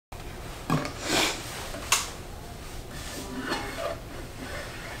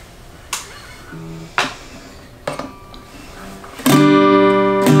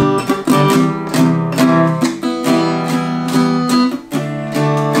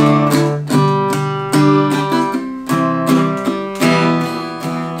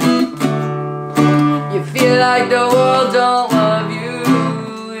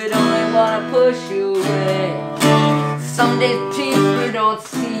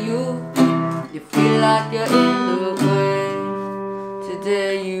you feel like you're in the way.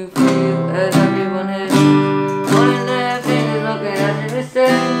 Today you feel as everyone is pointing their fingers, looking at your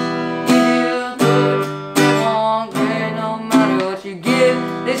mistakes. You do good, they won't care no matter what you give.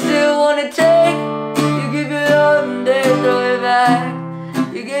 They still wanna take. You give your love and they throw it back.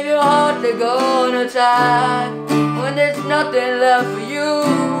 You give your heart, they go on attack. When there's nothing left for you,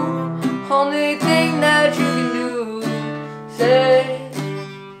 only thing that you can do, say.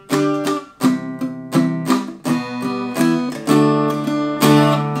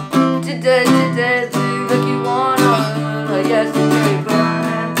 Today, live like you wanna. Like yesterday, burn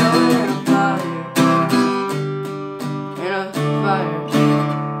and throw it in a fire. In a fire.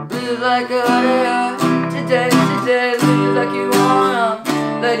 Live like a warrior. Today, live like you wanna.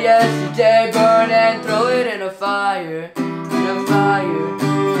 Let yesterday burn and throw it in a fire. In a fire,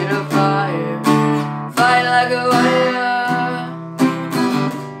 in a fire. Fight like a warrior.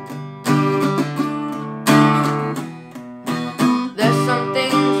 There's some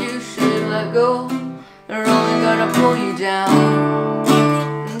things you should let go. They're only gonna pull you down.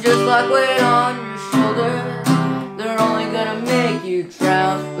 Just like weight on your shoulders, they're only gonna make you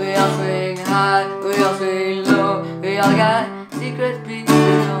drown. We all swing high, we all swing low. We all got secrets people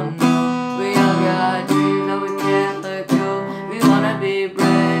don't know. We all got dreams that we can't let go. We wanna be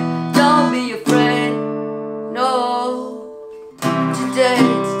brave, don't be afraid, no. Today,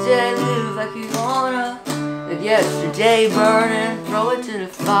 live like you wanna. Let yesterday burn and throw it to the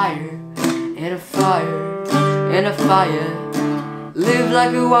fire. In a fire, in a fire. Live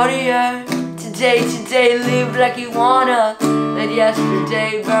like a warrior. Today, live like you wanna. Let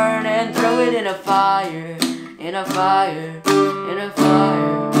yesterday burn and throw it in a fire. In a fire, in a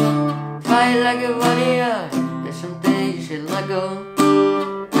fire. Fight like a warrior. There's some things you should let go.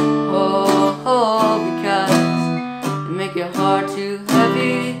 Because they make your heart too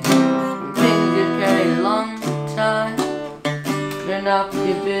heavy. Things you've carried a long time. You're not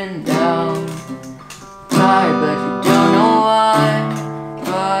keeping down. Tired, but you don't know why.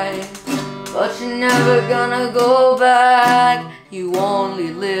 But you're never gonna go back. You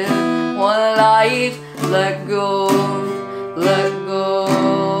only live one life. Let go, let go,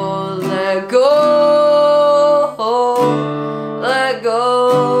 let go, let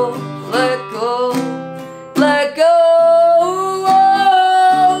go, let go, let go.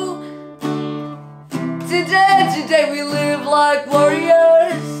 Today we live like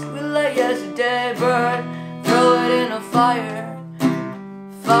warriors. We let yesterday burn, throw it in a fire,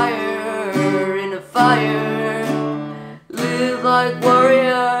 fire in a fire. Live like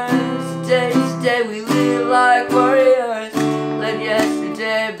warriors. Today we live like warriors. Let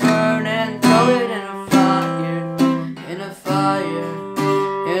yesterday burn and throw it in a fire, in a fire,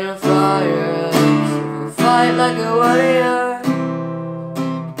 in a fire. So we fight like a warrior.